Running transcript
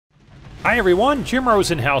Hi everyone, Jim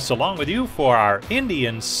Rosenhaus along with you for our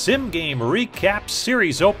Indian Sim Game Recap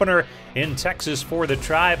Series opener in Texas for the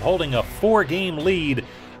Tribe, holding a 4-game lead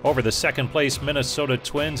over the second-place Minnesota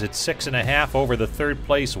Twins at 6.5 over the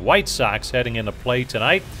third-place White Sox heading into play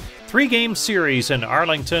tonight. 3-game series in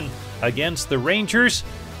Arlington against the Rangers,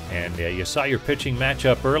 and you saw your pitching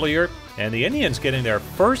matchup earlier, and the Indians getting their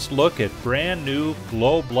first look at brand new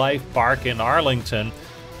Globe Life Park in Arlington,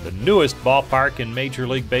 the newest ballpark in Major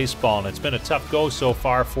League Baseball, and it's been a tough go so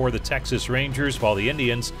far for the Texas Rangers, while the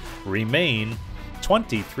Indians remain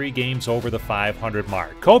 23 games over the 500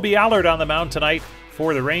 mark. Kobe Allard on the mound tonight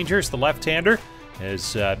for the Rangers. The left-hander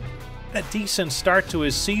has a decent start to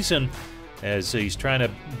his season as he's trying to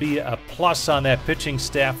be a plus on that pitching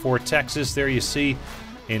staff for Texas. There you see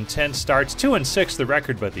in 10 starts, 2-6 the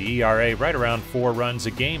record, but the ERA right around 4 runs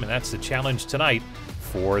a game, and that's the challenge tonight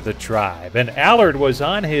for the Tribe. And Allard was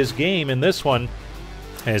on his game in this one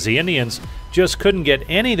as the Indians just couldn't get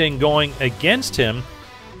anything going against him.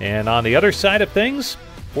 And on the other side of things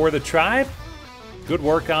for the Tribe, good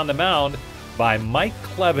work on the mound by Mike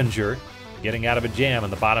Clevenger, getting out of a jam in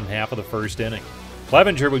the bottom half of the first inning.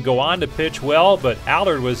 Clevenger would go on to pitch well, but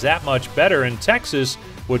Allard was that much better, and Texas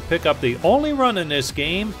would pick up the only run in this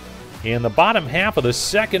game in the bottom half of the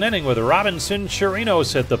second inning with Robinson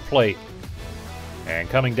Chirinos at the plate. And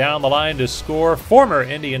coming down the line to score, former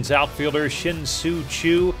Indians outfielder Shin-Soo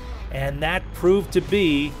Choo, and that proved to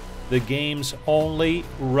be the game's only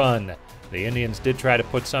run. The Indians did try to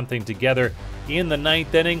put something together in the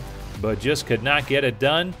 9th inning, but just could not get it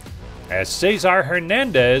done, as Cesar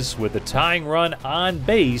Hernandez, with the tying run on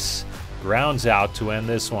base, grounds out to end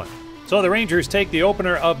this one. So the Rangers take the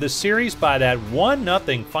opener of the series by that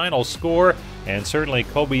 1-0 final score, and certainly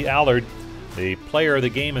Kobe Allard, the player of the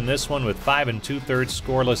game in this one, with 5 2/3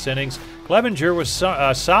 scoreless innings. Clevenger was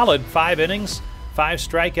solid, 5 innings, 5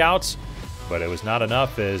 strikeouts, but it was not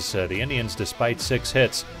enough as the Indians, despite 6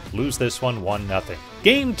 hits, lose this one 1-0.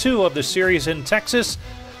 Game 2 of the series in Texas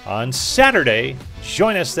on Saturday.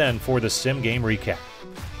 Join us then for the Sim Game Recap.